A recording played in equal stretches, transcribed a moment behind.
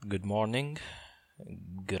Good morning,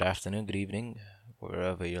 good afternoon, good evening,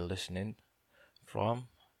 wherever you're listening from.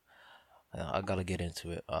 I gotta get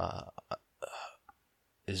into it.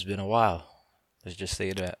 It's been a while. Let's just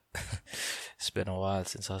say that it's been a while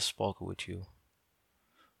since I spoke with you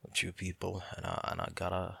people, and I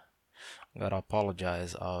gotta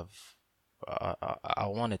apologize. I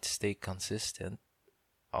wanted to stay consistent.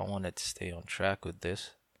 I wanted to stay on track with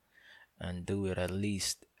this and do it at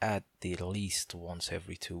the least once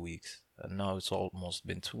every 2 weeks. And now it's almost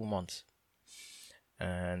been 2 months.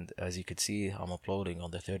 And as you can see, I'm uploading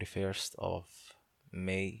on the 31st of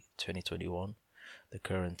May 2021. The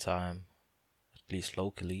current time, at least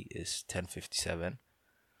locally, is 10:57.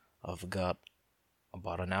 I've got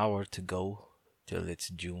about an hour to go till it's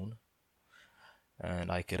June,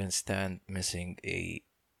 and I couldn't stand missing a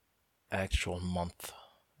actual month.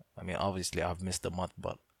 I mean, obviously I've missed a month,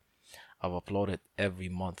 but I've uploaded every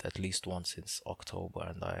month at least once since October,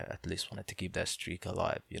 and I at least wanted to keep that streak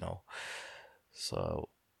alive. So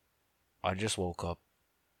I just woke up.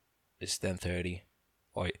 It's 10:30.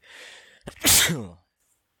 Oh,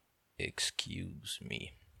 excuse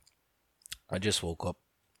me. I just woke up.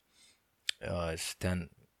 It's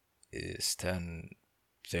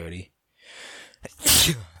 10:30.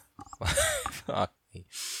 Fuck me.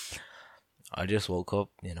 I just woke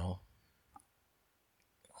up,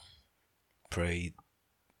 prayed,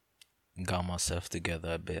 got myself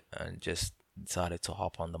together a bit, and just decided to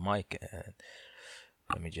hop on the mic and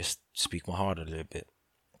let me just speak my heart a little bit.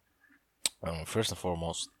 First and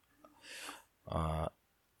foremost, uh,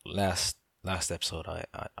 last episode,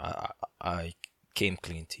 I came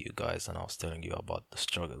clean to you guys, and I was telling you about the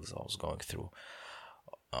struggles I was going through.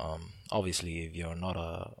 Obviously, if you're not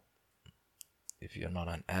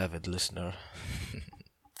an avid listener,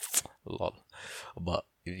 lol, but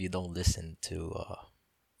if you don't listen to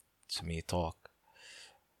me talk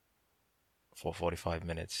for 45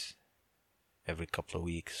 minutes every couple of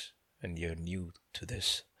weeks, and you're new to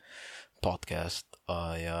this podcast,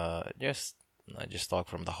 I just talk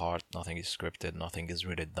from the heart. Nothing is scripted, nothing is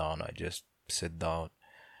written down. I just sit down,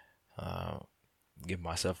 uh, give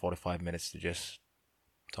myself 45 minutes to just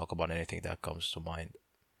talk about anything that comes to mind.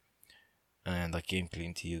 And I came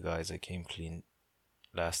clean to you guys. I came clean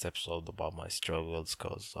last episode about my struggles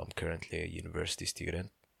because I'm currently a university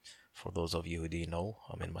student. For those of you who didn't know,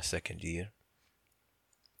 I'm in my second year.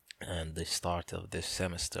 And the start of this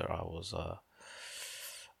semester, I was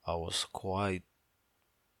quite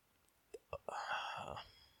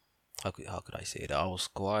how could I say it? I was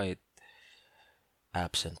quite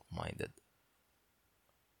absent-minded.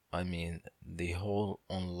 I mean, the whole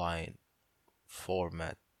online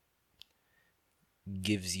format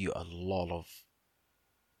gives you a lot of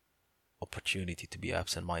opportunity to be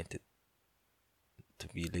absent-minded, to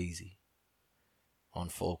be lazy,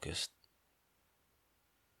 unfocused,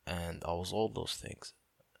 and I was all those things.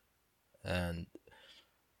 And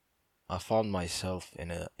I found myself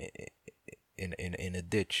in a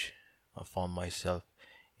ditch. I found myself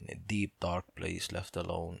in a deep dark place, left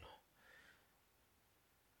alone,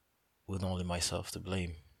 with only myself to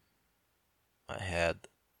blame. I had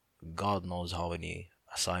God knows how many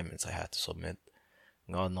assignments I had to submit.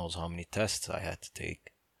 God knows how many tests I had to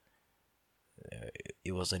take.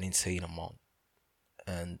 It was an insane amount,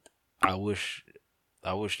 and I wish,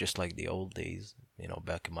 I wish just like the old days,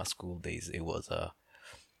 back in my school days, it was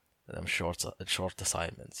them short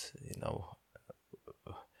assignments,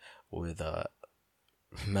 with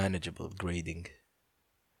manageable grading,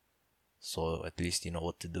 so at least you know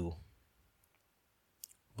what to do.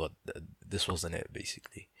 But this wasn't it,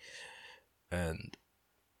 basically. And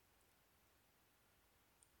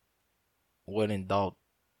when in doubt,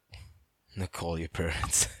 call your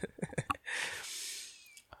parents.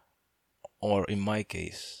 Or in my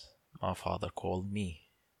case, my father called me.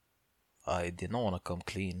 I did not want to come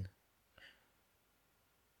clean.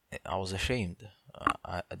 I was ashamed.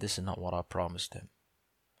 This is not what I promised him.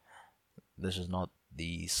 This is not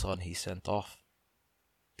the son he sent off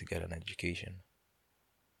to get an education.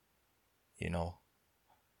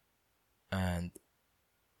 And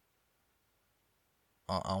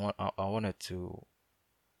I wanted to.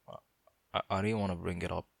 I didn't want to bring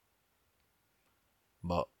it up,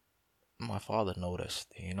 but my father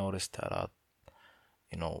noticed. He noticed that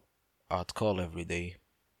I'd call every day,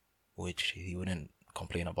 which he wouldn't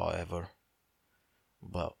complain about ever.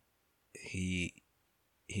 But he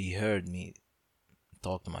heard me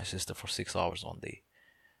talk to my sister for 6 hours one day,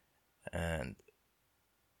 and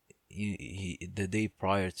the day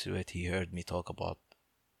prior to it, he heard me talk about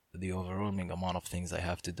the overwhelming amount of things I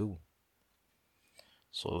have to do.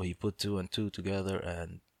 So he put two and two together,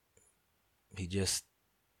 and he just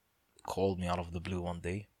called me out of the blue one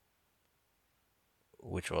day,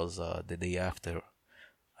 which was the day after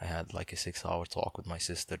I had like a 6 hour talk with my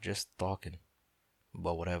sister, just talking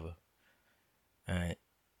about whatever. And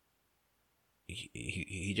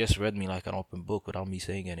he just read me like an open book without me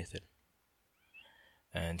saying anything.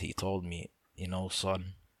 And he told me,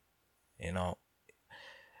 son, you know,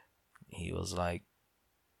 he was like,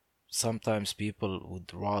 sometimes people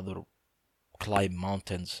would rather climb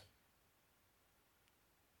mountains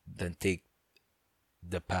than take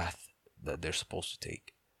the path that they're supposed to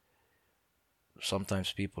take.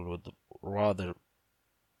 Sometimes people would rather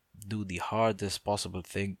do the hardest possible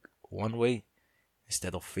thing one way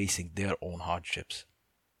instead of facing their own hardships.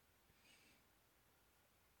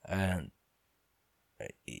 And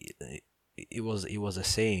it was a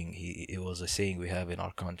saying. It was a saying we have in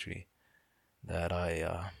our country that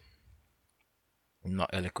I'm not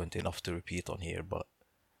eloquent enough to repeat on here, but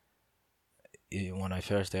when I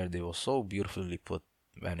first heard it was so beautifully put,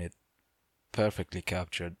 and it perfectly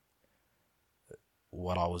captured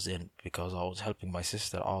what I was in, because I was helping my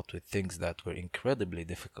sister out with things that were incredibly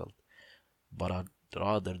difficult. But I'd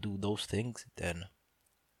rather do those things than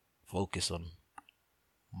focus on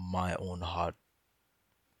my own hard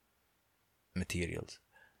materials.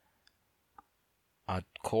 I'd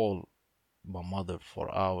call my mother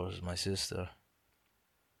for hours, my sister,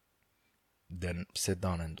 then sit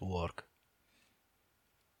down and work.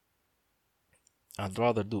 I'd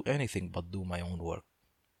rather do anything but do my own work.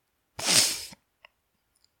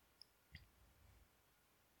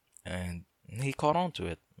 And he caught on to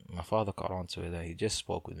it. My father caught on to it, and he just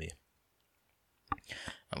spoke with me.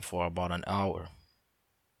 And for about an hour.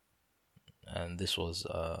 And this was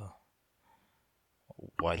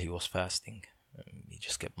while he was fasting. He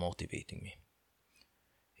just kept motivating me.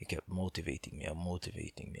 He kept motivating me and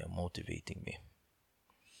motivating me and motivating me.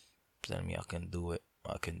 Telling me I can do it.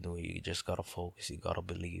 I can do it. You just gotta focus. You gotta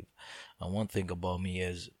believe. And one thing about me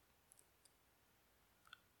is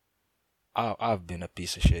I've been a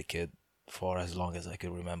piece of shit kid for as long as I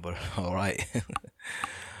can remember. All right.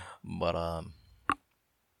 But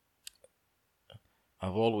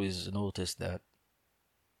I've always noticed that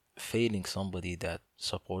failing somebody that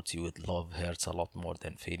supports you with love hurts a lot more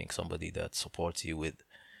than failing somebody that supports you with,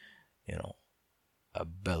 a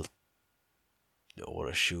belt or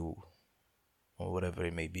a shoe or whatever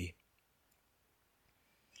it may be.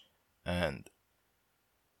 And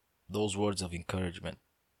those words of encouragement,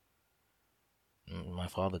 my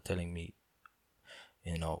father telling me,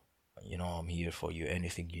 I'm here for you.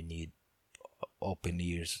 Anything you need, open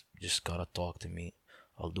ears. Just gotta talk to me.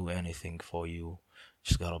 I'll do anything for you.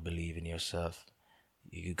 Just gotta believe in yourself.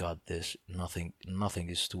 You got this. Nothing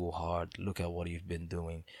is too hard. Look at what you've been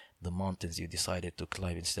doing. The mountains you decided to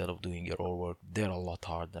climb instead of doing your own work, they're a lot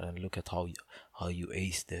harder. And look at how you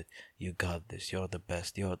aced it. You got this. You're the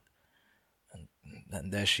best. And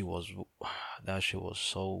that she was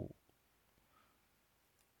so,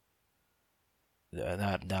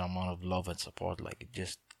 that amount of love and support, like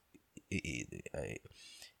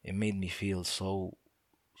it made me feel so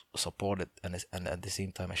supported and at the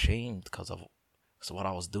same time ashamed because of what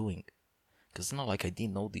I was doing. Because it's not like I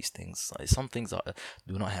didn't know these things. Some things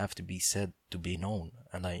do not have to be said to be known,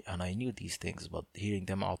 and I knew these things, but hearing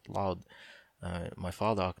them out loud, my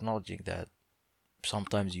father acknowledging that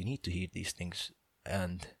sometimes you need to hear these things,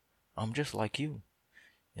 and I'm just like you,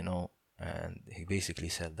 and he basically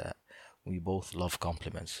said that we both love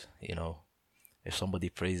compliments. If somebody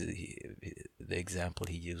praises, the example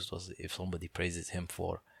he used was, if somebody praises him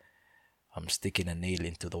for sticking a nail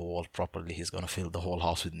into the wall properly, he's gonna fill the whole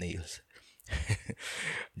house with nails.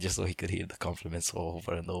 Just so he could hear the compliments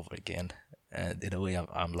over and over again. And in a way,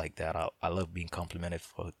 I'm like that. I love being complimented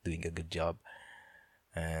for doing a good job.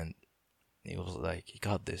 And he was like, "You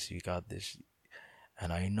got this. You got this."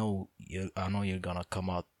 And I know you're gonna come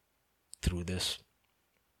out through this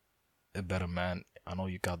a better man. I know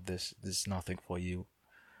you got this. This is nothing for you.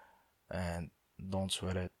 And don't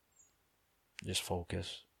sweat it. Just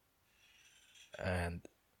focus. And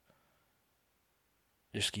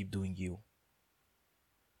just keep doing you.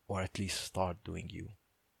 Or at least start doing you.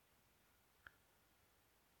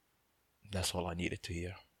 That's all I needed to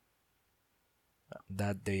hear.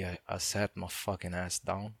 That day I sat my fucking ass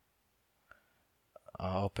down.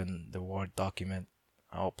 I opened the Word document.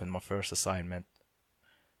 I opened my first assignment.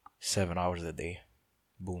 7 hours a day.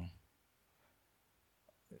 Boom.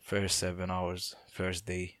 First 7 hours, first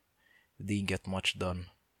day. Didn't get much done.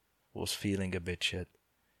 Was feeling a bit shit.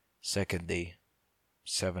 Second day,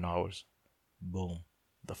 7 hours. Boom.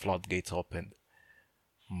 The floodgates opened.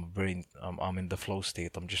 My brain, I'm in the flow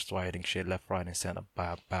state. I'm just writing shit left, right, and center.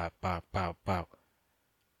 Pow, pow, pow, pow, pow.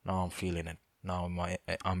 Now I'm feeling it. Now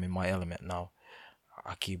I'm in my element now.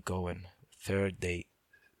 I keep going. Third day,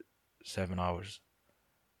 7 hours.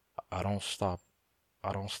 I don't stop.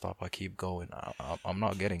 I don't stop. I keep going. I'm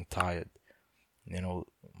not getting tired. You know,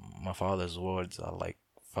 my father's words are like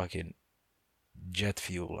fucking jet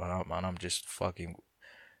fuel, and I'm just fucking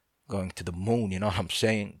going to the moon. You know what I'm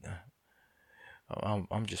saying?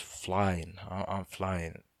 I'm just flying. I'm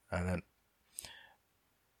flying, and then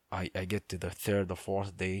I get to the third or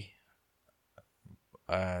fourth day,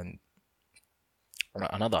 and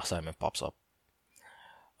another assignment pops up.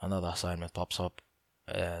 Another assignment pops up,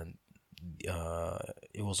 and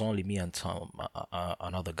it was only me and some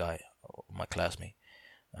another guy, my classmate.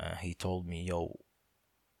 He told me, "Yo,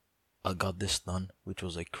 I got this done," which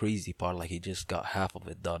was a crazy part. Like he just got half of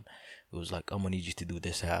it done. It was like, "I'm gonna need you to do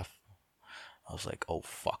this half." I was like, "Oh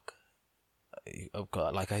fuck!"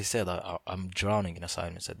 Like I said, I'm drowning in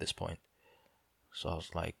assignments at this point. So I was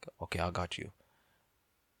like, "Okay, I got you."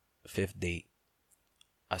 Fifth day,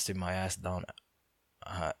 I sit my ass down.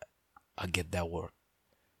 I, I get that work.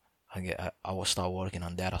 I will start working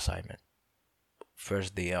on that assignment.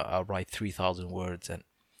 First day, I write 3,000 words, and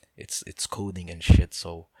it's coding and shit.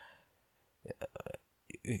 So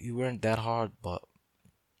it weren't that hard, but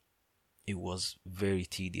it was very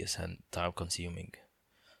tedious and time consuming.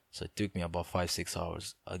 So it took me about 5 6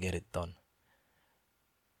 hours. I get it done.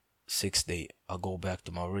 Sixth day, I go back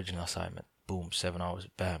to my original assignment. Boom, 7 hours.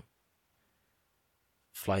 Bam.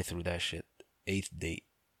 Fly through that shit. Eighth day,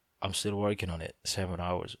 I'm still working on it. 7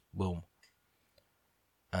 hours. Boom.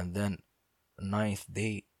 And then ninth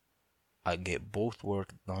day, I get both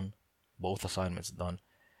work done, both assignments done.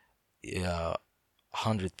 Yeah,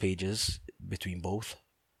 100 pages between both.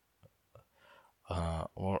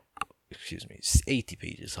 Or excuse me, 80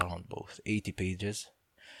 pages around both. 80 pages.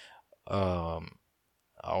 I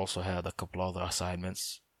also had a couple other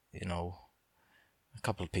assignments, a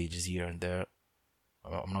couple of pages here and there.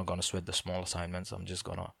 I'm not gonna sweat the small assignments. I'm just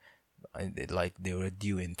gonna, like they were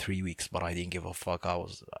due in 3 weeks, but I didn't give a fuck. I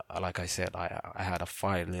was, like I said, I had a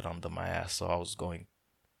fire lit under my ass, so I was going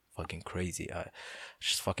fucking crazy. I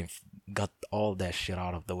just fucking got all that shit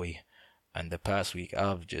out of the way. And the past week,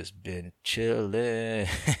 I've just been chilling.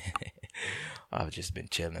 I've just been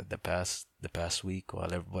chilling the past week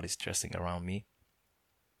while everybody's stressing around me.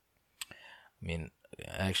 I mean,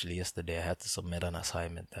 actually, yesterday I had to submit an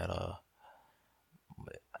assignment that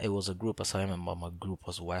it was a group assignment, but my group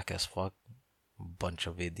was whack as fuck, bunch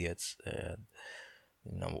of idiots, and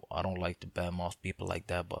I don't like to badmouth people like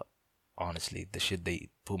that, but honestly, the shit they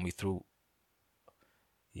put me through,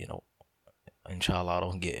 you know, inshallah, I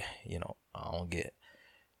don't get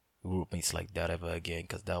group mates like that ever again,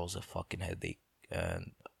 because that was a fucking headache,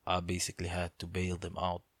 and I basically had to bail them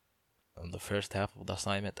out on the first half of the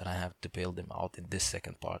assignment, and I have to bail them out in this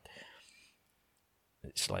second part.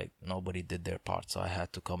 It's like nobody did their part, so I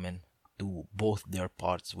had to come in, do both their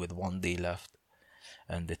parts with 1 day left,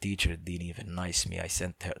 and the teacher didn't even nice me. I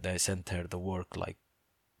sent her the work like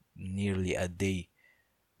nearly a day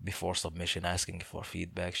before submission, asking for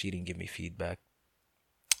feedback. She didn't give me feedback.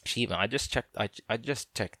 I just checked. I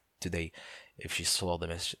just checked today if she saw the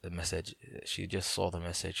message. She just saw the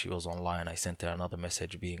message. She was online. I sent her another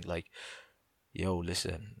message being like, "Yo,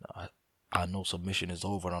 listen, I know submission is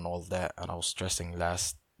over and all that, and I was stressing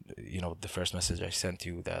the first message I sent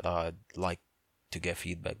you that I'd like to get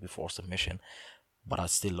feedback before submission, but I'd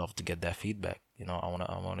still love to get that feedback. I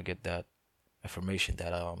wanna get that information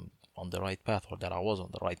that I'm on the right path, or that I was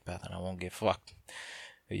on the right path, and I won't get fucked,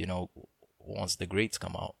 once the grades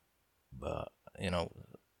come out." But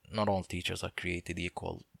not all teachers are created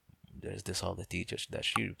equal. There's this other teachers that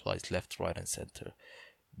she replies left, right, and center,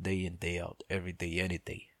 day in, day out, every day, any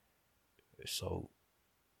day. So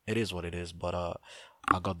it is what it is. But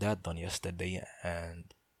I got that done yesterday,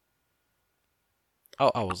 and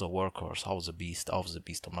I was a workhorse. I was a beast.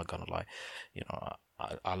 I'm not gonna lie.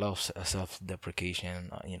 I love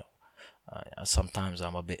self-deprecation. Sometimes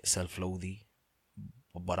I'm a bit self-loathy,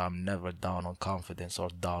 but I'm never down on confidence or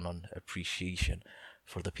down on appreciation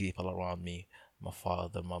for the people around me, my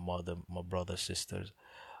father, my mother, my brothers, sisters,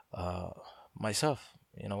 myself.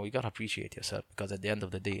 You gotta appreciate yourself, because at the end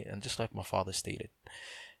of the day, and just like my father stated,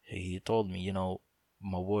 he told me,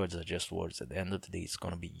 my words are just words. At the end of the day, it's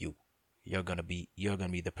gonna be you. You're gonna be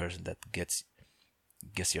the person that gets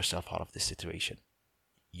yourself out of this situation.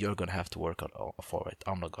 You're gonna have to work for it.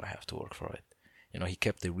 I'm not gonna have to work for it. He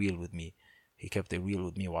kept it real with me. He kept it real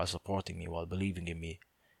with me while supporting me, while believing in me,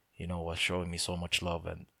 while showing me so much love,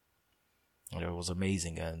 and it was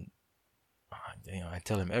amazing. And I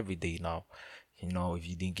tell him every day now, if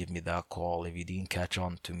you didn't give me that call, if you didn't catch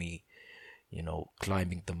on to me,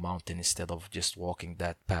 climbing the mountain instead of just walking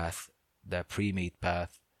that path, that pre-made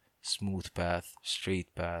path, smooth path,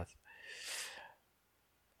 straight path,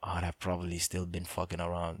 I'd have probably still been fucking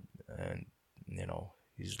around. And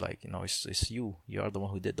he's like, it's you. You are the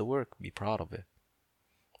one who did the work. Be proud of it.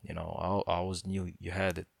 I always knew you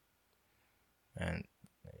had it, and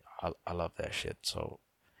I love that shit. So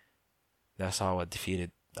that's how I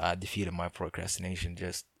defeated my procrastination.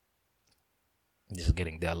 Just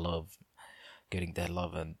getting that love,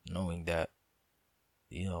 and knowing that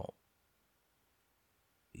you know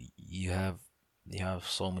you have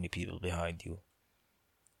so many people behind you.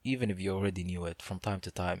 Even if you already knew it, from time to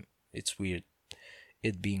time, it's weird.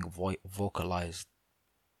 It being vocalized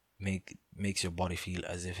makes your body feel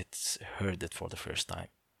as if it's heard it for the first time,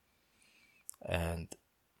 and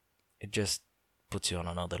it just puts you on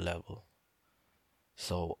another level.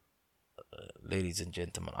 So, ladies and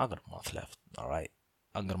gentlemen, I got a month left. All right,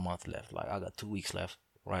 I got a month left. Like, I got 2 weeks left.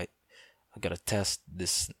 Right, I got a test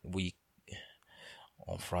this week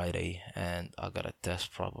on Friday, and I got a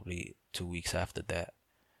test probably 2 weeks after that,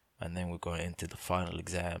 and then we're going into the final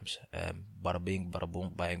exams. And bada bing, bada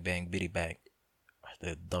boom, bang bang, bitty bang.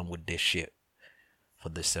 They're done with this shit for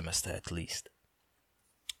this semester at least.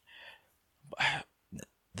 But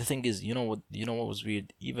the thing is, you know what was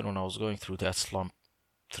weird? Even when I was going through that slump,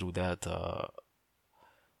 through that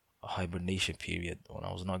hibernation period, when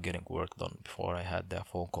I was not getting work done before I had that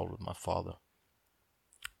phone call with my father,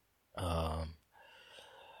 um,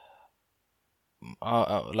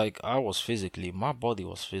 like I was physically, my body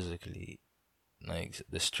was physically, like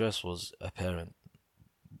the stress was apparent,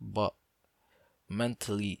 but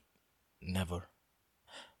mentally, never.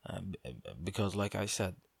 Because, like I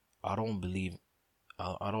said, I don't believe,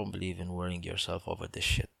 I don't believe in worrying yourself over this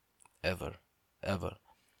shit, ever, ever.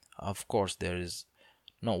 Of course, there is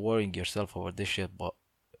not worrying yourself over this shit, but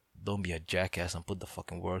don't be a jackass and put the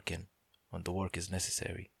fucking work in when the work is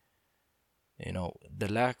necessary. The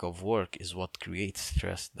lack of work is what creates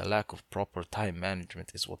stress. The lack of proper time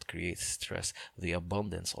management is what creates stress. The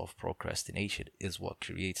abundance of procrastination is what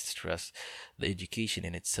creates stress. The education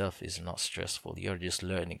in itself is not stressful. You're just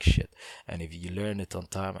learning shit. And if you learn it on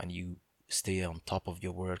time and you stay on top of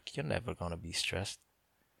your work, you're never gonna be stressed.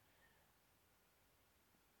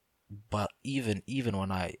 But even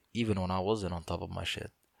when I wasn't on top of my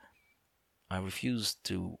shit, I refused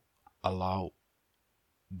to allow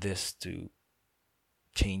this to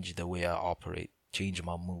change the way I operate, change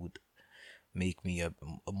my mood, make me a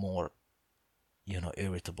more,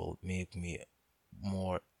 irritable, make me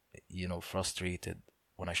more, frustrated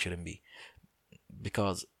when I shouldn't be.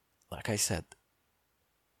 Because, like I said,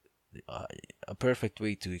 uh, a perfect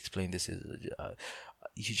way to explain this is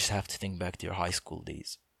you just have to think back to your high school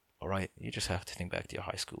days. All right, you just have to think back to your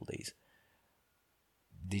high school days.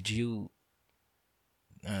 Did you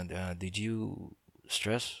did you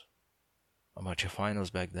stress about your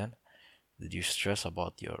finals back then? Did you stress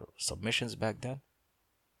about your submissions back then?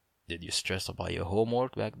 Did you stress about your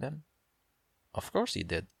homework back then? Of course you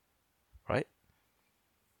did, right?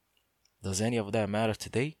 Does any of that matter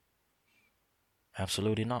today?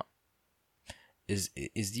 Absolutely not. Is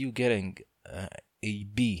you getting a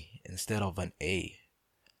B instead of an A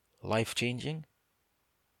life changing?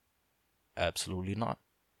 Absolutely not.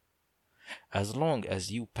 As long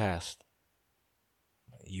as you passed,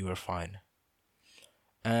 you are fine.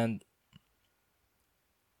 And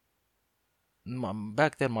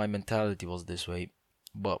back then, my mentality was this way.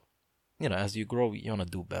 But as you grow, you wanna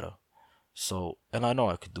do better. So, and I know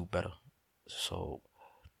I could do better. So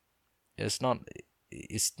it's not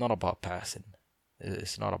it's not about passing.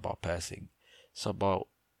 It's not about passing. It's about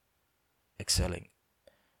excelling.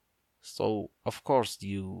 So of course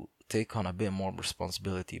you take on a bit more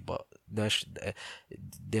responsibility, but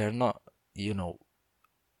they're not,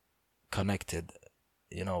 connected.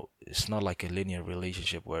 It's not like a linear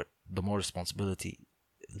relationship where the more responsibility,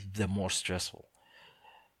 the more stressful.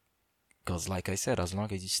 Because, like I said, as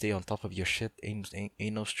long as you stay on top of your shit, ain't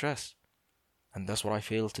no stress. And that's what I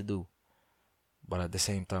failed to do. But at the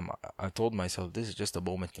same time, I told myself this is just a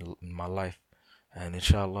moment in my life. And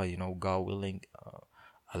inshallah, God willing,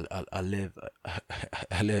 I'll live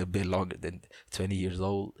a little bit longer than 20 years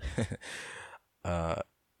old. uh,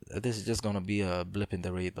 this is just gonna be a blip in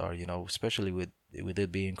the radar, especially with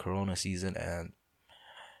it being Corona season, and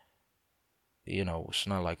it's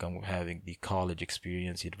not like I'm having the college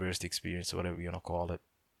experience, university experience, whatever you wanna call it.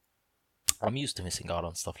 I'm used to missing out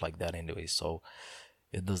on stuff like that anyway, so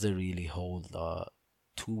it doesn't really hold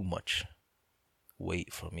too much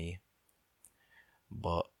weight for me.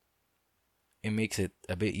 But it makes it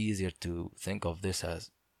a bit easier to think of this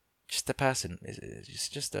as just a passing. It's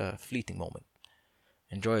just a fleeting moment.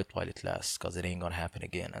 Enjoy it while it lasts, cause it ain't gonna happen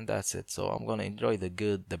again, and that's it. So I'm gonna enjoy the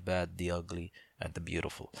good, the bad, the ugly, and the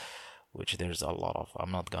beautiful, which there's a lot of.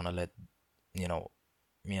 I'm not gonna let you know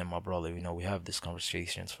me and my brother. We have these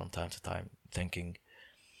conversations from time to time, thinking,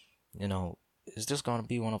 you know, is this gonna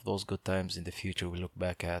be one of those good times in the future we look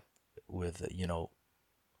back at with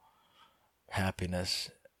happiness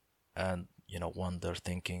and wonder,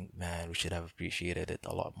 thinking, man, we should have appreciated it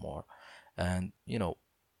a lot more. And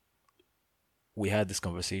we had this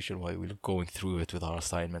conversation while we were going through it with our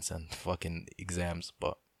assignments and fucking exams,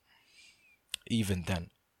 but even then,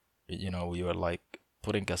 we were like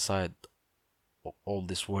putting aside all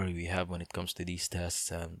this worry we have when it comes to these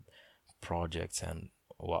tests and projects and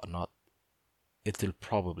whatnot. It will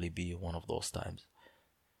probably be one of those times.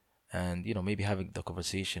 And maybe having the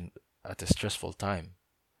conversation at a stressful time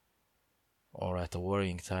or at a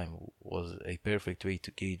worrying time was a perfect way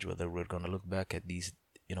to gauge whether we're gonna look back at these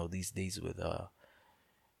days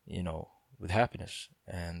you know with happiness.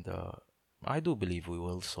 And I do believe we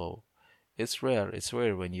will. So it's rare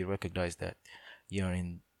when you recognize that you're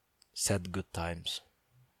in sad good times.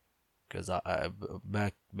 Because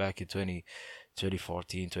back in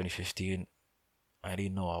 2014, 2015, I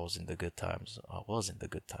didn't know I was in the good times. I was in the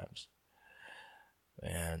good times,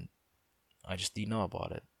 and I just didn't know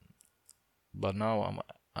about it. But now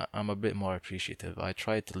I'm a bit more appreciative. I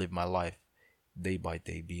try to live my life day by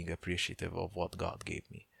day, being appreciative of what God gave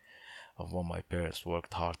me, of what my parents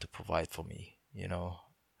worked hard to provide for me.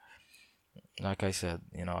 Like I said,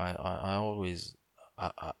 I always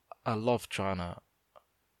I love trying to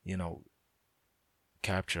you know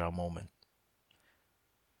capture a moment.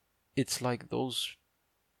 It's like those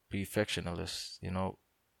perfectionists,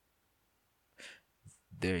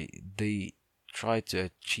 they try to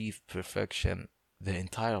achieve perfection their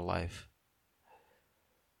entire life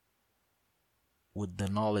with the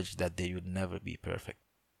knowledge that they would never be perfect.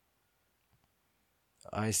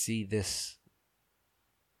 I see this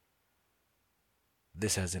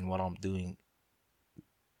as in what I'm doing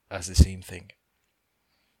as the same thing.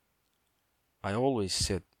 I always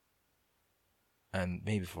sit and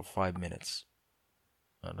maybe for 5 minutes,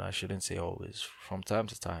 and I shouldn't say always, from time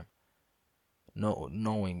to time,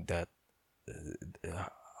 knowing that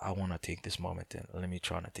I want to take this moment in. Let me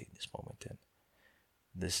try to take this moment in.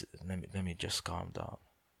 Let me just calm down.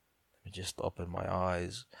 Let me just open my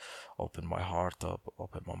eyes, open my heart up,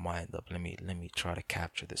 open my mind up. Let me try to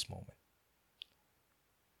capture this moment.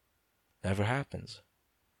 Never happens.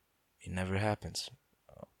 It never happens.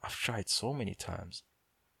 I've tried so many times.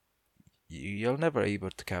 You're never able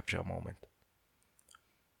to capture a moment.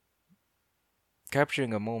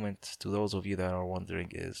 Capturing a moment, to those of you that are wondering,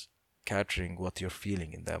 is capturing what you're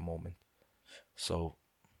feeling in that moment. So,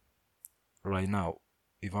 right now,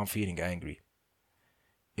 if I'm feeling angry,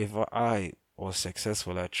 if I was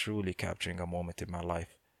successful at truly capturing a moment in my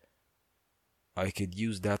life, I could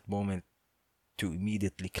use that moment to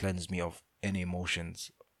immediately cleanse me of any emotions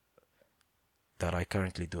that I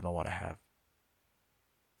currently do not want to have.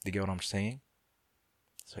 Do you get what I'm saying?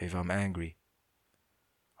 So if I'm angry,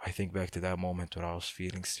 I think back to that moment where I was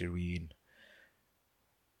feeling serene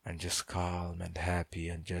and just calm and happy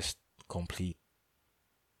and just complete.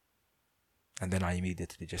 And then I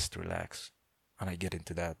immediately just relax and I get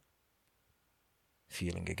into that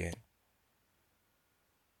feeling again.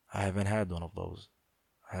 I haven't had one of those.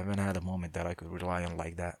 I haven't had a moment that I could rely on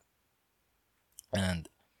like that. And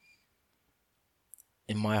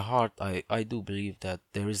in my heart, I do believe that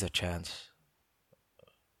there is a chance,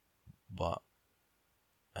 but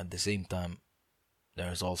at the same time,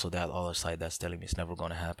 there's also that other side that's telling me it's never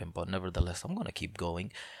gonna happen. But nevertheless, I'm gonna keep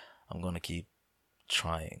going. I'm gonna keep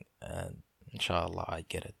trying, and inshallah, I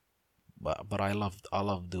get it. But I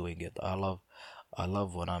love doing it. I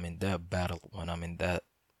love when I'm in that battle, when I'm in that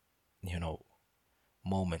you know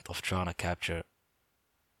moment of trying to capture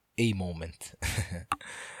a moment,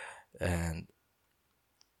 and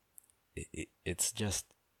it's just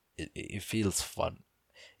it feels fun.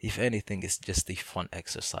 If anything, it's just a fun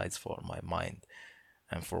exercise for my mind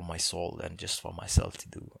and for my soul and just for myself to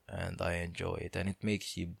do, and I enjoy it. And it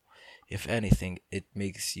makes you, if anything, it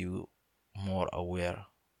makes you more aware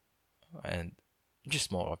and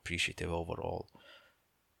just more appreciative overall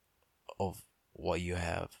of what you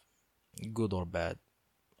have, good or bad.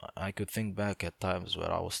 I could think back at times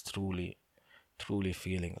where I was truly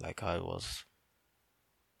feeling like I was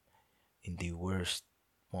in the worst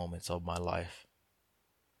moments of my life,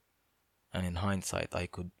 and in hindsight I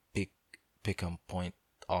could pick and point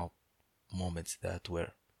out moments that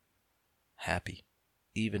were happy.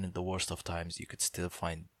 Even in the worst of times, you could still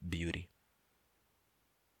find beauty.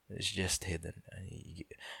 It's just hidden,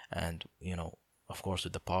 and of course,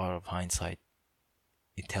 with the power of hindsight,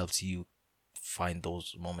 it helps you find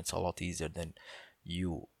those moments a lot easier than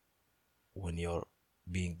you when you're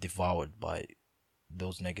being devoured by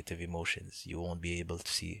those negative emotions. You won't be able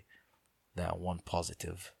to see that one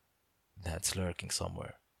positive that's lurking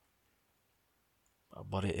somewhere.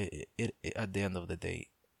 But at the end of the day,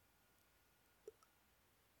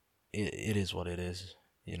 it is what it is.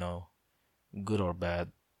 Good or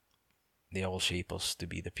bad, they all shape us to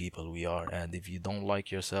be the people we are. And if you don't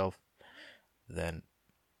like yourself, then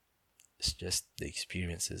it's just the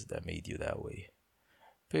experiences that made you that way.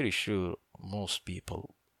 Pretty sure most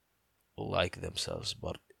people like themselves,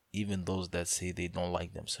 but even those that say they don't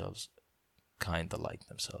like themselves kinda like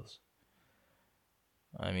themselves.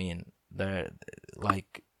 I mean, they're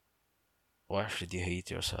like, why should you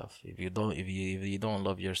hate yourself? If you don't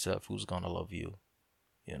love yourself, who's gonna love you?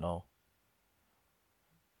 You know?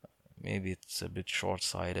 Maybe it's a bit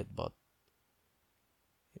short-sighted, but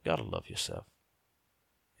you gotta love yourself.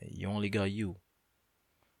 You only got you.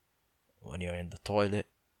 When you're in the toilet,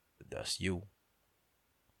 that's you.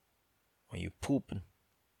 When you're pooping,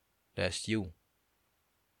 that's you.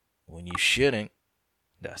 When you're shitting,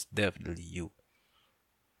 that's definitely you.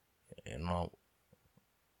 You know,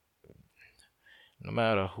 no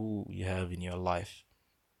matter who you have in your life,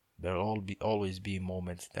 there'll always be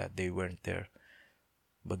moments that they weren't there.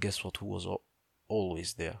 But guess what? Who was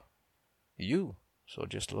always there? You. So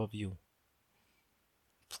just love you.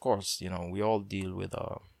 Of course, we all deal with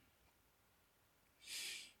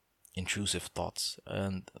intrusive thoughts,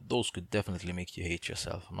 and those could definitely make you hate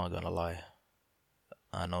yourself. I'm not gonna lie.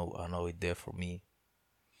 I know it there for me,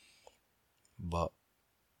 but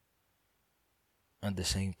at the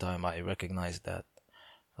same time, I recognize that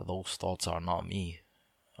those thoughts are not me.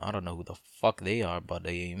 I don't know who the fuck they are, but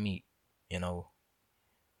they ain't me,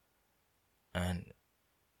 and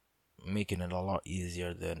making it a lot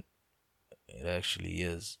easier than it actually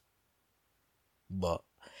is. But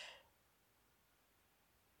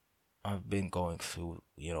I've been going through,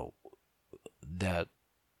 that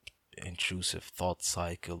intrusive thought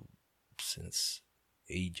cycle since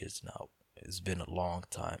ages now. It's been a long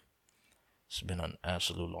time. It's been an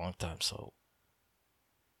absolute long time. So,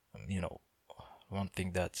 one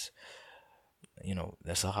thing that's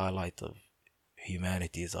a highlight of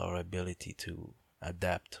humanity is our ability to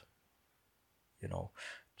adapt, to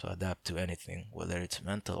adapt to anything, whether it's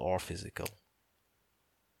mental or physical.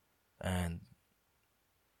 And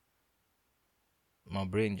my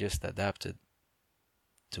brain just adapted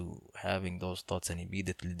to having those thoughts and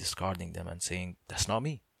immediately discarding them and saying, that's not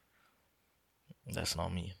me. That's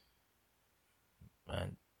not me.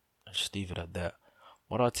 And I just leave it at that.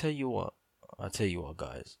 But I'll tell you what,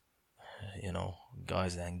 guys,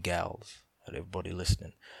 guys and gals, and everybody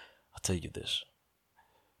listening, I'll tell you this.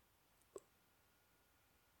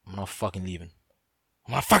 I'm not fucking leaving.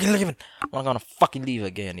 I'm not fucking leaving. I'm not gonna fucking leave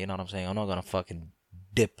again, you know what I'm saying? I'm not gonna fucking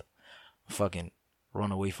dip, fucking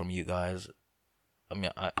run away from you guys. I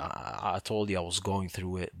mean, I told you I was going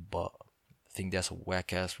through it, but I think that's a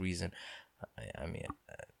whack ass reason. I mean,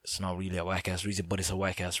 it's not really a whack ass reason, but it's a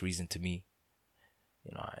whack ass reason to me.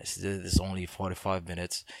 It's only 45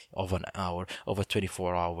 minutes of an hour, of a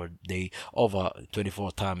 24-hour day, of a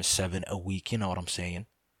 24 times 7 a week, you know what I'm saying?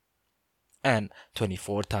 And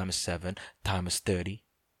 24 times 7 times 30,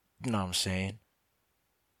 you know what I'm saying?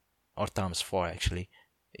 Or times 4, actually.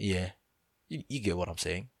 Yeah, you get what I'm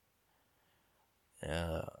saying.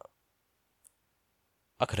 I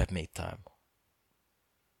could have made time,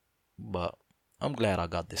 but I'm glad I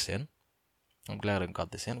got this in. We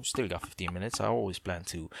still got 15 minutes. I always plan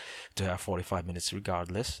to have 45 minutes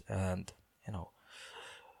regardless. And,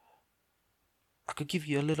 I could give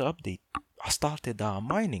you a little update. I started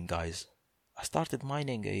mining, guys. I started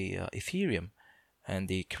mining a Ethereum and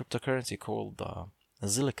the cryptocurrency called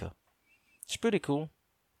Zilliqa. It's pretty cool.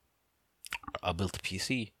 I built a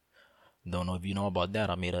PC. Don't know if you know about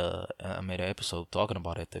that. I made an episode talking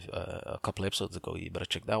about it a couple episodes ago. You better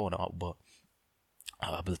check that one out. But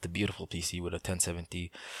I built a beautiful PC with a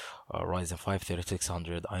 1070 Ryzen 5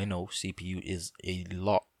 3600. I know CPU is a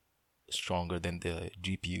lot stronger than the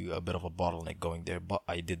GPU, a bit of a bottleneck going there, but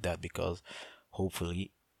I did that because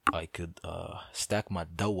hopefully I could stack my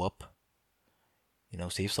dough up,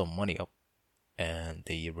 save some money up, and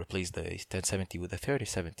they replace the 1070 with a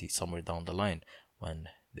 3070 somewhere down the line when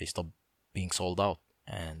they stop being sold out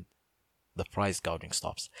and the price gouging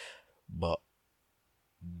stops. But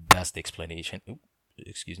that's the explanation.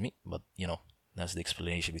 Excuse me, but that's the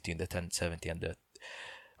explanation between the 1070 and the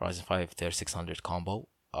Ryzen 5 3600 combo.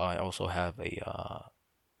 I also have a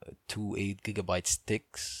two 8 GB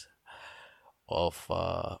sticks of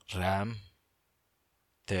RAM,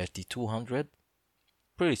 3200,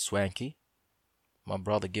 pretty swanky. My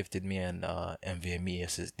brother gifted me an NVMe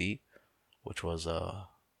SSD, which was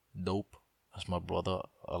dope. That's my brother.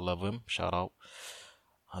 I love him. Shout out.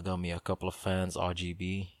 I got me a couple of fans,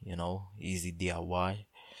 RGB, easy DIY.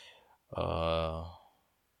 Uh,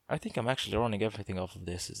 I think I'm actually running everything off of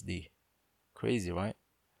the SSD. Crazy, right?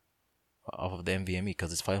 Off of the NVMe,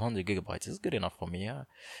 because it's 500 gigabytes. It's good enough for me. Yeah.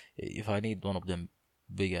 If I need one of them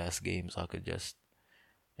big ass games, I could just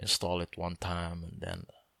install it one time and then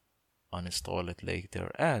uninstall it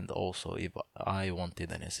later. And also, if I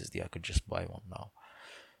wanted an SSD, I could just buy one now.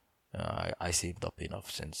 I saved up enough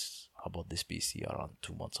since I bought this PC around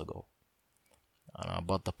 2 months ago. And I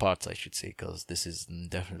bought the parts, I should say, because this is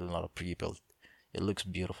definitely not a pre-built. It looks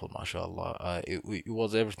beautiful, mashallah. It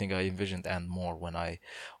was everything I envisioned and more when I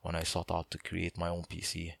sought out to create my own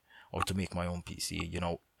PC or to make my own PC,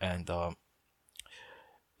 and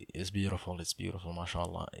it's beautiful. It's beautiful,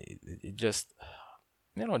 mashallah. It just,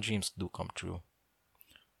 dreams do come true.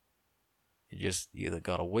 You just either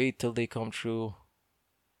gotta wait till they come true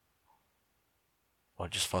or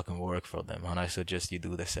just fucking work for them. And I suggest you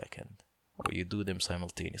do the second, or you do them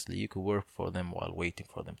simultaneously. You could work for them while waiting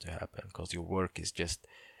for them to happen, because your work is just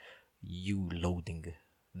you loading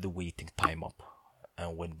the waiting time up.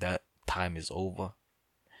 And when that time is over,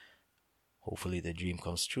 hopefully the dream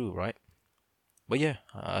comes true, right? But yeah,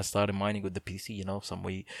 I started mining with the PC, some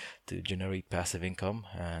way to generate passive income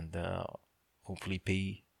and hopefully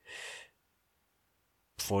pay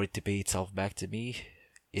for it to pay itself back to me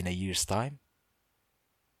in a year's time.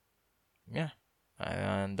 Yeah,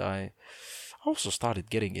 and I also started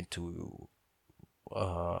getting into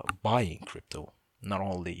buying crypto, not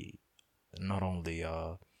only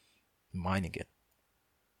mining it.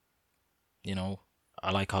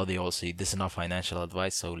 I like how they all say this is not financial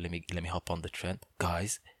advice, so let me hop on the trend.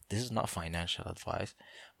 Guys, this is not financial advice,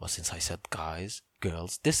 but since I said guys,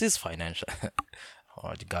 girls, this is financial.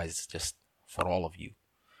 Or guys, just for all of you,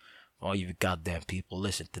 all you goddamn people,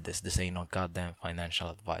 listen to this. This ain't no goddamn financial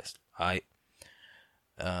advice. I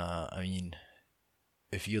mean,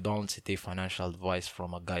 if you don't take financial advice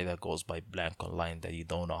from a guy that goes by blank online, that you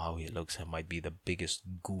don't know how he looks and might be the biggest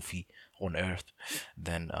goofy on earth,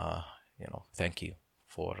 then thank you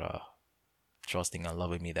for trusting and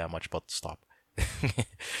loving me that much. But stop.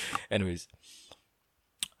 Anyways,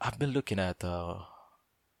 I've been looking at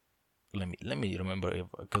let me remember,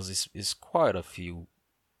 because it's quite a few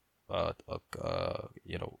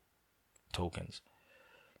tokens.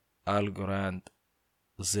 Algorand,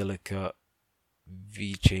 Zilliqa,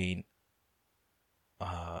 VeChain,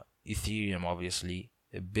 Ethereum, obviously,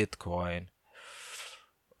 Bitcoin,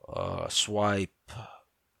 Swipe,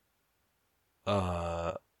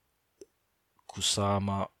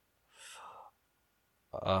 Kusama,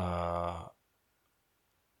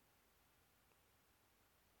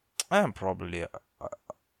 I'm probably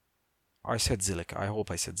I said Zilliqa. I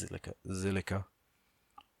hope I said Zilliqa.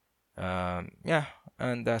 Yeah,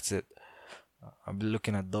 and that's it. I've been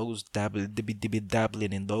looking at those,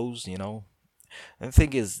 dabbling in those, And the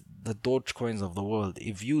thing is, the Dogecoins of the world,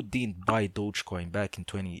 if you didn't buy Dogecoin back in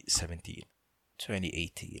 2017,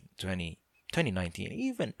 2018, 2019,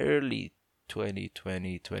 even early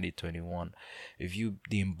 2020, 2021, if you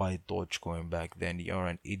didn't buy Dogecoin back then, you're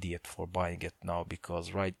an idiot for buying it now,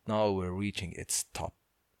 because right now we're reaching its top,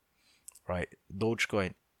 right?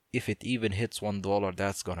 Dogecoin, if it even hits $1,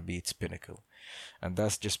 that's gonna be its pinnacle. And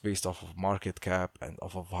that's just based off of market cap and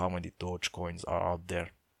off of how many Dogecoins are out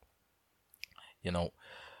there. And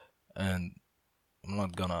I'm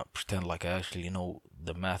not gonna pretend like I actually know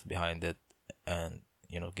the math behind it and,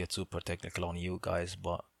 get super technical on you guys,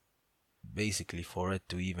 but basically for it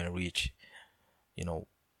to even reach,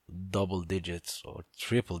 double digits or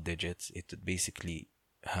triple digits, it would basically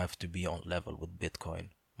have to be on level with Bitcoin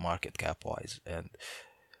market cap wise. And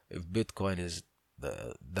if Bitcoin is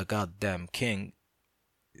the goddamn king,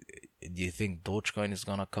 do you think Dogecoin is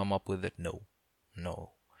gonna come up with it? No.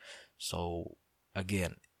 So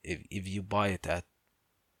again, if you buy it at,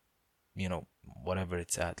 whatever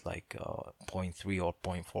it's at, like $0.3 or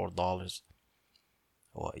 $0.4,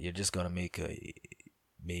 well, you're just gonna make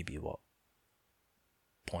maybe what,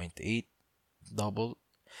 0.8 double,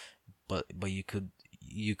 but you could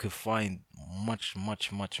find much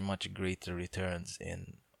greater returns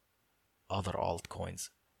in other altcoins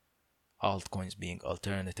being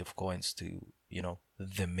alternative coins to,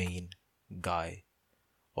 the main guy,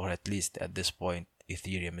 or at least at this point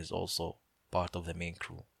Ethereum is also part of the main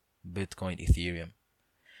crew. Bitcoin, Ethereum,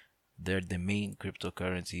 They're the main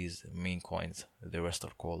cryptocurrencies, main coins. The rest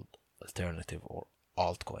are called alternative or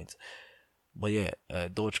altcoins. But yeah,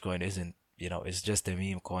 Dogecoin isn't, it's just a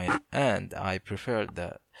meme coin, and I prefer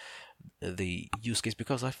the use case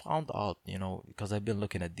because I found out, because I've been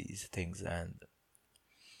looking at these things, and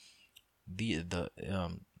the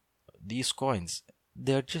these coins,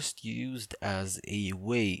 they're just used as a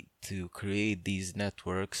way to create these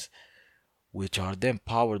networks, which are then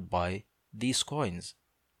powered by these coins,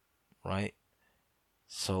 right?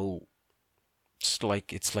 So it's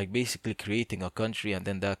like basically creating a country, and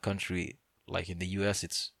then that country, like in the US,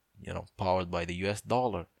 it's powered by the US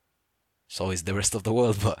dollar. So is the rest of the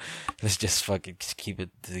world, but let's just fucking keep it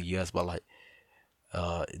to the US. But like,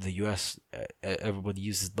 the US, everybody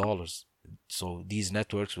uses dollars, so these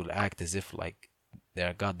networks will act as if like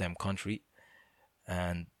they're a goddamn country,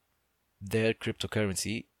 and their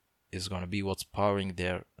cryptocurrency is gonna be what's powering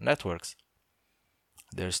their networks.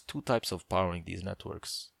 There's two types of powering these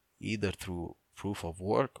networks, either through proof of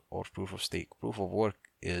work or proof of stake. Proof of work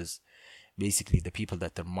is basically the people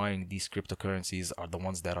that are mining these cryptocurrencies are the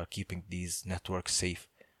ones that are keeping these networks safe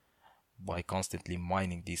by constantly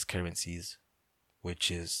mining these currencies, which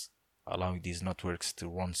is allowing these networks to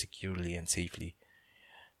run securely and safely.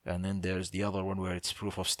 And then there's the other one where it's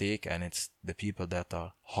proof of stake, and it's the people that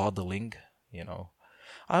are hodling,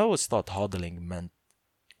 I always thought hodling meant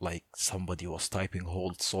like somebody was typing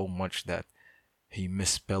hold so much that he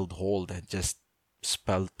misspelled hold and just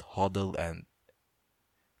spelled hodl, and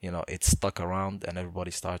it stuck around and everybody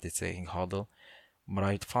started saying hodl. But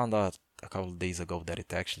I found out a couple of days ago that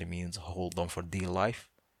it actually means hold on for dear life.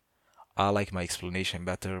 I like my explanation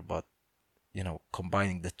better, but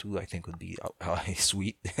combining the two I think would be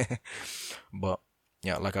sweet. But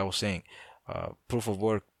yeah, like I was saying, proof of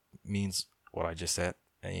work means what I just said,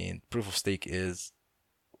 and proof of stake is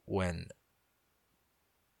when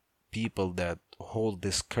people that hold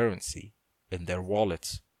this currency in their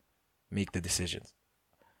wallets make the decisions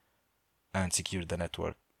and secure the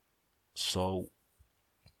network. So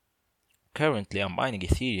currently I'm mining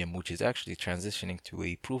Ethereum, which is actually transitioning to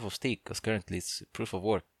a proof of stake, because currently it's proof of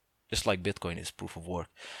work, just like Bitcoin is proof of work.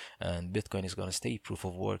 And Bitcoin is gonna stay proof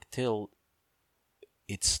of work till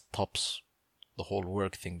it stops the whole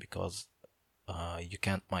work thing, because you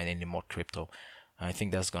can't mine any more crypto. I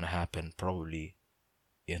think that's gonna happen probably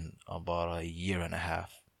in about a year and a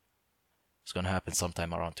half. It's gonna happen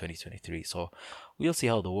sometime around 2023. So we'll see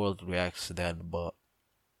how the world reacts then. But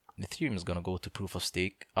Ethereum is gonna go to proof of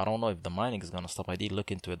stake. I don't know if the mining is gonna stop. I did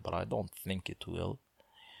look into it, but I don't think it will.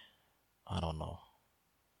 I don't know.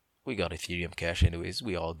 We got Ethereum Cash anyways.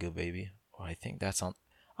 We all good, baby. I think that's on.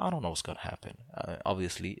 I don't know what's gonna happen.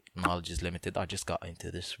 Obviously, knowledge is limited. I just got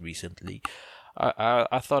into this recently.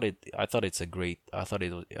 I thought it's a great. I thought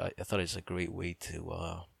it's a great way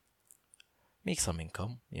to make some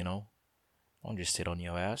income. Don't just sit on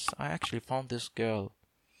your ass. I actually found this girl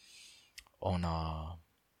on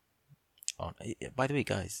by the way,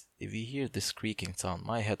 guys, if you hear this creaking sound,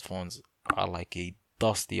 my headphones are like a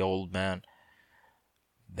dusty old man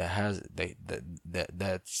that has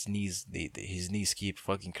that sneeze. His knees keep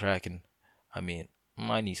fucking cracking. I mean,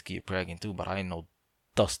 my knees keep cracking too, but I know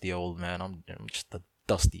dusty old man. I'm just a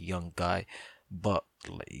dusty young guy, but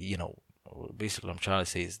basically what I'm trying to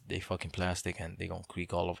say is they fucking plastic and they gonna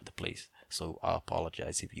creak all over the place. So I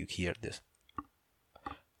apologize if you hear this.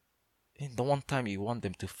 And the one time you want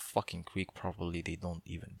them to fucking creak properly, they don't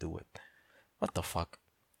even do it. What the fuck?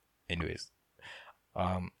 Anyways,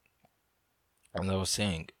 as I was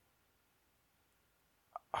saying,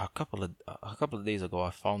 a couple of days ago,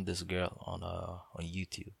 I found this girl on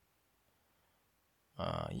YouTube.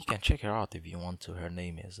 You can check her out if you want to. Her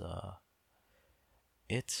name is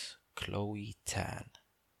it's Chloe Tan.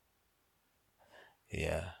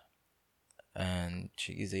 Yeah, and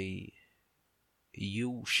she is a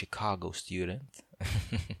Chicago student.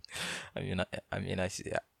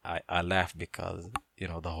 I laugh because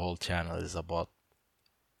the whole channel is about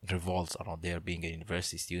revolves around there being a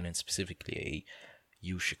university student, specifically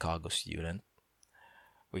a Chicago student,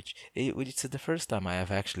 which it's the first time I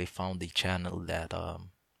have actually found a channel that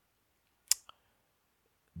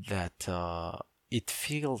it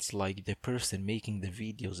feels like the person making the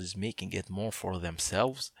videos is making it more for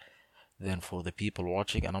themselves than for the people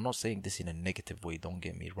watching. And I'm not saying this in a negative way, don't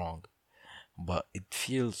get me wrong, but it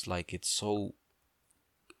feels like it's so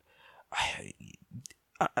I,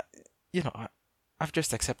 I I've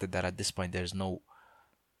just accepted that at this point there's no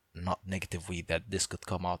not negative way that this could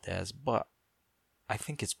come out as, but I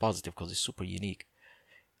think it's positive because it's super unique.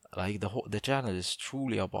 Like the channel is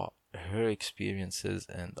truly about her experiences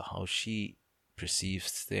and how she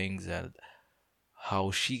perceives things, and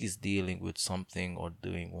how she is dealing with something or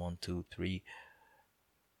doing one, two, three,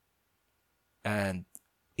 and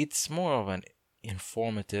it's more of an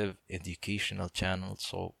informative educational channel,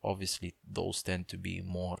 so obviously those tend to be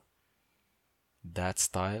more that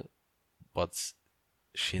style. But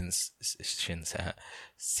since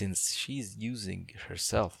she's using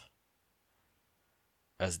herself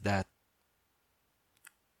as that,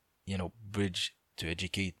 bridge to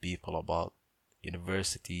educate people about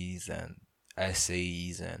universities and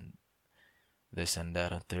essays and this and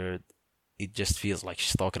that and third, it just feels like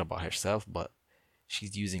she's talking about herself, but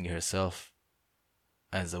she's using herself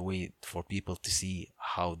as a way for people to see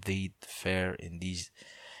how they fare in these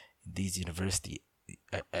university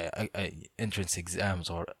entrance exams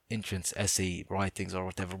or entrance essay writings or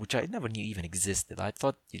whatever, which I never knew even existed. I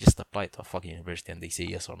thought you just apply to a fucking university and they say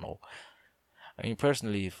yes or no. I mean,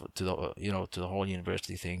 personally, to the to the whole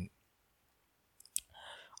university thing,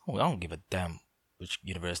 I don't give a damn which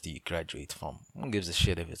university you graduate from. Who gives a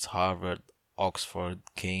shit if it's Harvard, Oxford,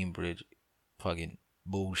 Cambridge, fucking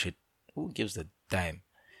bullshit? Who gives a damn?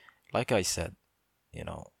 Like I said,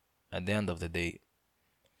 at the end of the day,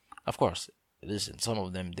 of course, listen, some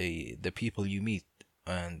of them, the people you meet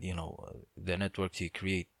and the networks you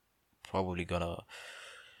create probably gonna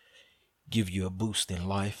give you a boost in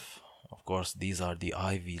life. Of course, these are the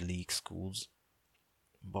Ivy League schools,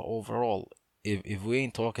 but overall, if we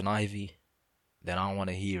ain't talking Ivy, then I don't want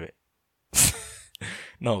to hear it.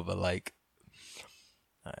 No, but like,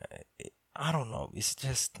 uh, I don't know. It's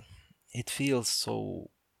just, it feels so.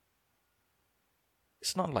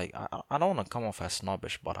 It's not like I don't want to come off as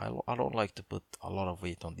snobbish, but I don't like to put a lot of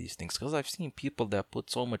weight on these things because I've seen people that put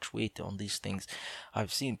so much weight on these things.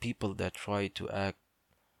 I've seen people that try to act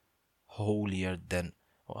holier than,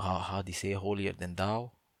 how do you say, holier than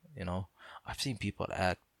thou. I've seen people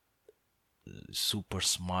act super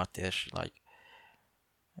smartish, like,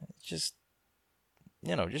 just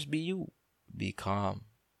just be you, be calm.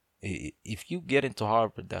 If you get into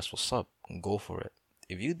Harvard, that's what's up. Go for it.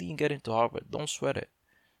 If you didn't get into Harvard, don't sweat it.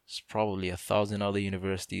 There's probably 1,000 other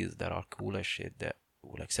universities that are cool as shit that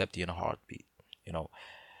will accept you in a heartbeat, you know.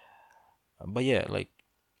 But yeah, like,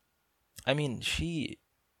 I mean, she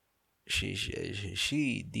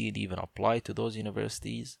didn't even apply to those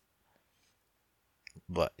universities,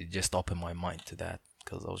 but it just opened my mind to that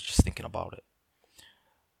because I was just thinking about it.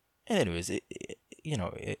 Anyways, it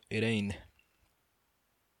ain't.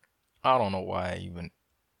 I don't know why I even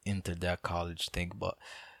entered that college thing, but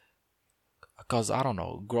because I don't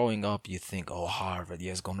know, growing up, you think, oh, Harvard,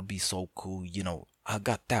 yeah, it's gonna be so cool. I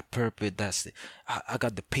got that paper I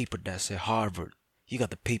got the paper that said Harvard. You got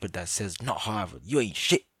the paper that says not Harvard. You ain't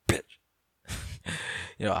shit, bitch.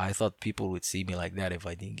 I thought people would see me like that if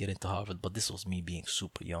I didn't get into Harvard, but this was me being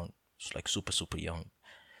super young. It's like super, super young.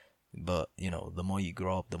 But, the more you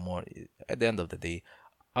grow up, the more, at the end of the day,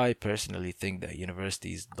 I personally think that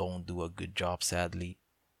universities don't do a good job, sadly.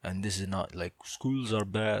 And this is not like schools are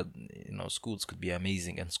bad. Schools could be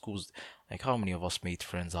amazing. And schools, like, how many of us made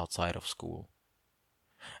friends outside of school?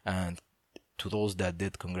 And to those that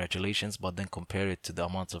did, congratulations. But then compare it to the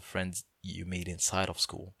amounts of friends you made inside of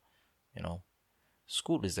school.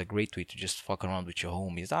 School is a great way to just fuck around with your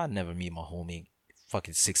homies. I never meet my homie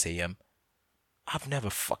fucking 6 a.m. I've never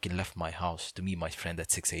fucking left my house to meet my friend at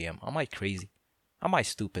 6 a.m. Am I crazy? Am I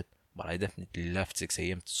stupid? But I definitely left 6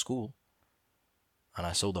 a.m. to school. And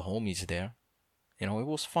I saw the homies there. It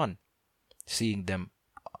was fun seeing them,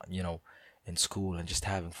 in school and just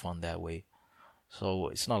having fun that way. So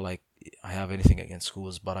it's not like I have anything against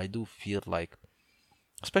schools, but I do feel like,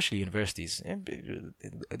 especially universities,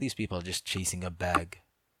 these people are just chasing a bag.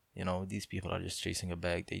 These people are just chasing a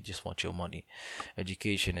bag. They just want your money.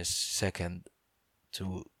 Education is second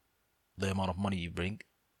to the amount of money you bring.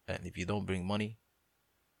 And if you don't bring money,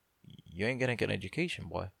 you ain't gonna get an education,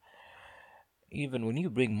 boy. Even when you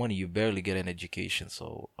bring money, you barely get an education.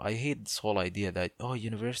 So I hate this whole idea that, oh,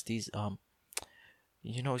 universities,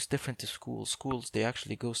 it's different to schools. Schools, they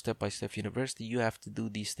actually go step by step. University, you have to do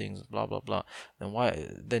these things, blah blah blah.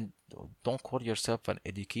 Then don't call yourself an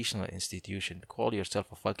educational institution. Call yourself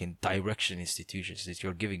a fucking direction institution, since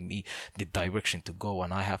you're giving me the direction to go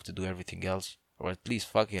and I have to do everything else, or at least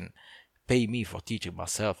fucking pay me for teaching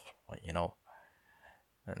myself.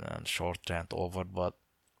 And short rant over, but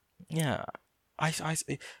yeah,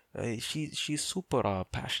 she's super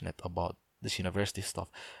passionate about this university stuff.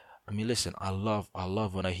 I mean, listen, I love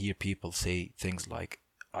when I hear people say things like,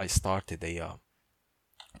 I started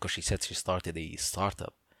because she said she started a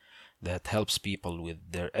startup that helps people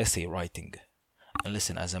with their essay writing. And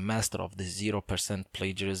listen, as a master of the 0%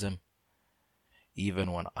 plagiarism,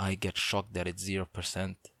 even when I get shocked that it's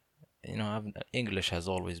 0%, English has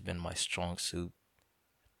always been my strong suit,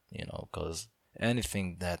 because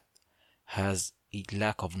anything that has a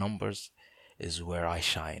lack of numbers is where I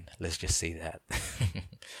shine. Let's just say that.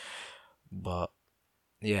 But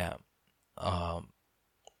yeah, um,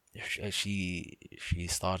 she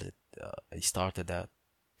started started that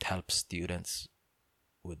help students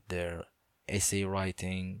with their essay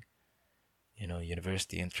writing,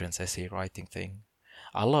 university entrance essay writing thing.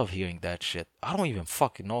 I love hearing that shit. I don't even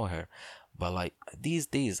fucking know her, but like these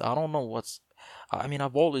days, I don't know what's. I mean,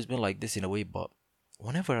 I've always been like this in a way, but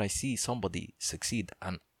whenever I see somebody succeed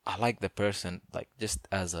and I like the person, like just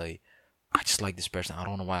as I just like this person. I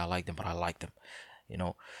don't know why I like them, but I like them. You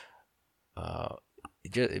know, uh,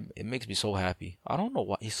 it makes me so happy. I don't know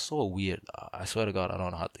why. It's so weird. I swear to God, I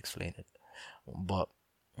don't know how to explain it. But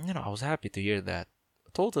I was happy to hear that.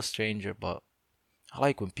 A total stranger, but I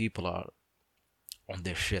like when people are on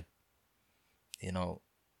their shit. You know,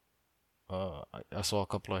 I saw a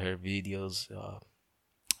couple of her videos.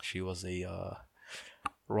 She was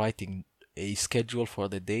writing a schedule for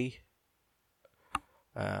the day.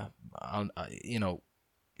 Uh,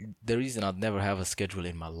 the reason I'd never have a schedule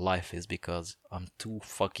in my life is because I'm too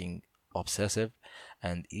fucking obsessive,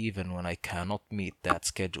 and even when I cannot meet that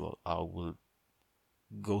schedule, I will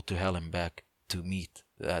go to hell and back to meet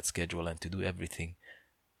that schedule and to do everything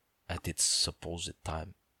at its supposed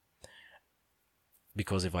time.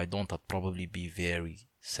 Because if I don't, I'd probably be very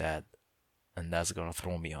sad, and that's gonna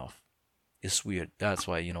throw me off. It's weird. That's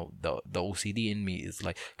why the OCD in me is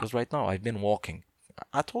like, because right now I've been walking.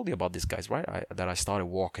 I told you about this, guys, right? That I started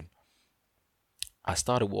walking. I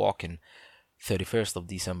started walking 31st of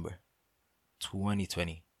December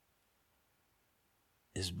 2020.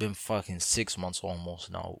 It's been fucking 6 months almost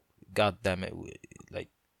now. God damn it. Like,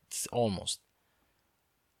 it's almost.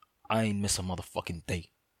 I ain't miss a motherfucking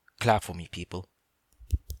day. Clap for me, people.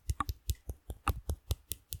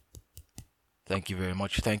 Thank you very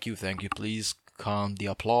much. Thank you. Thank you. Please calm the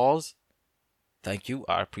applause. Thank you.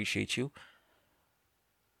 I appreciate you.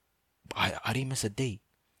 I didn't miss a day.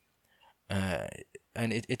 And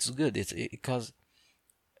it's good. It's because,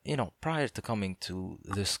 prior to coming to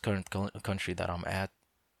this current country that I'm at,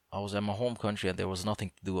 I was at my home country and there was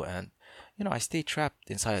nothing to do. And, I stayed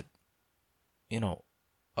trapped inside,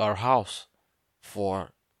 our house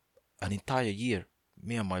for an entire year,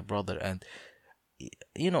 me and my brother. And,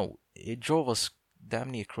 it drove us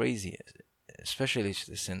damn near crazy, especially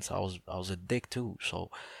since I was a dick too.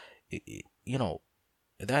 So,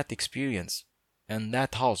 that experience and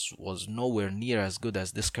that house was nowhere near as good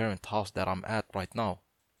as this current house that I'm at right now.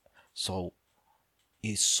 So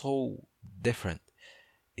it's so different.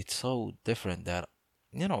 It's so different that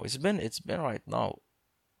it's been right now.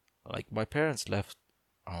 Like my parents left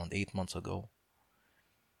around 8 months ago.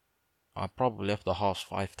 I probably left the house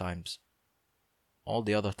 5 times. All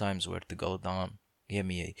the other times were to go down,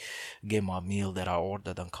 get my meal that I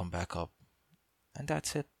ordered and come back up. And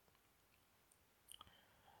that's it.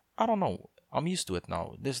 I don't know. I'm used to it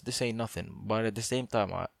now. This ain't nothing. But at the same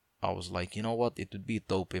time, I was like, you know what? It would be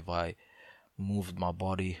dope if I moved my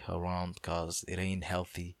body around, cause it ain't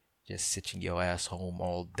healthy just sitting your ass home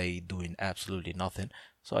all day doing absolutely nothing.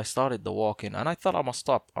 So I started the walking, and I thought I must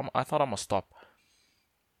stop. I thought I must stop,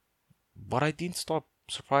 but I didn't stop.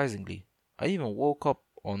 Surprisingly, I even woke up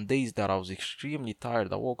on days that I was extremely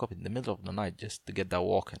tired. I woke up in the middle of the night just to get that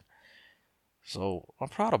walking. So I'm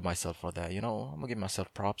proud of myself for that. I'm gonna give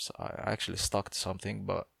myself props. I actually stuck to something,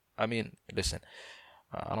 but I mean, listen,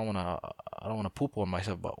 I don't wanna poop on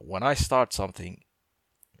myself. But when I start something,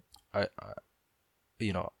 I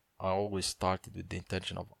you know I always started with the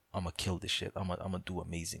intention of I'm gonna kill this shit. I'm gonna do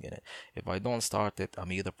amazing in it. If I don't start it,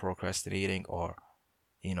 I'm either procrastinating or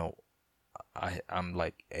you know I'm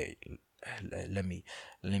like, hey, let me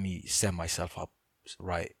set myself up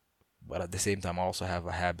right. But at the same time, I also have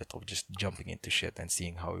a habit of just jumping into shit and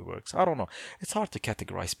seeing how it works. I don't know. It's hard to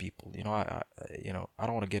categorize people. I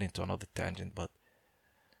don't want to get into another tangent, but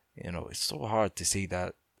it's so hard to say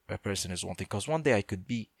that a person is one thing because one day I could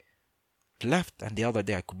be left and the other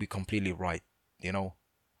day I could be completely right. You know,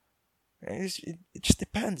 it just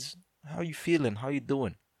depends how you feeling, how you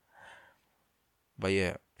doing. But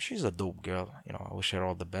yeah, she's a dope girl. I wish her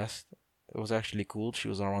all the best. It was actually cool. She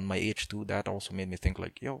was around my age too. That also made me think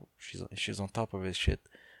like, yo, she's on top of his shit.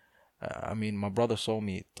 I mean, my brother saw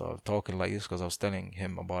me talking like this because I was telling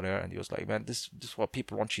him about her, and he was like, "Man, this is what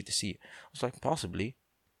people want you to see." I was like, "Possibly,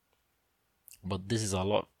 but this is a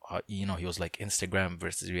lot." He was like Instagram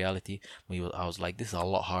versus reality. I was like, "This is a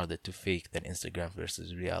lot harder to fake than Instagram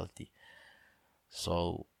versus reality."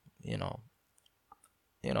 So, you know,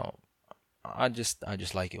 you know, I just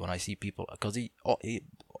like it when I see people because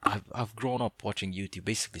I've grown up watching YouTube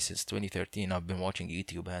basically since 2013. I've been watching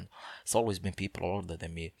YouTube, and it's always been people older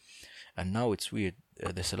than me. And now it's weird.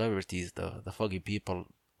 The celebrities, the fucking people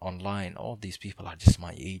online, all these people are just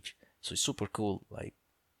my age. So it's super cool, like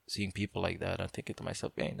seeing people like that. I'm thinking to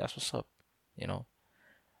myself, hey, that's what's up, you know.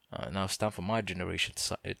 Now it's time for my generation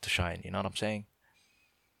to shine. You know what I'm saying?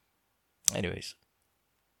 Anyways,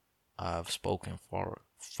 I've spoken for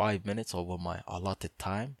 5 minutes over my allotted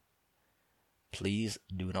time. Please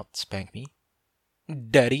do not spank me,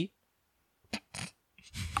 daddy.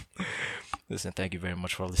 Listen, thank you very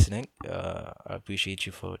much for listening. I appreciate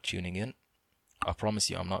you for tuning in. I promise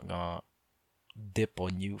you, I'm not gonna dip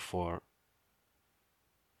on you for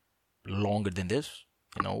longer than this.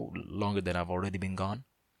 Longer than I've already been gone.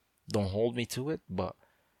 Don't hold me to it, but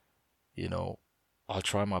you know, I'll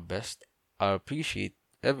try my best. I appreciate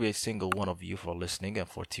every single one of you for listening and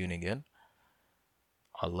for tuning in.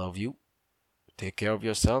 I love you. Take care of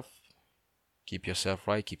yourself. Keep yourself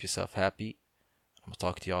right. Keep yourself happy. I'm gonna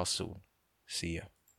talk to y'all soon. See ya.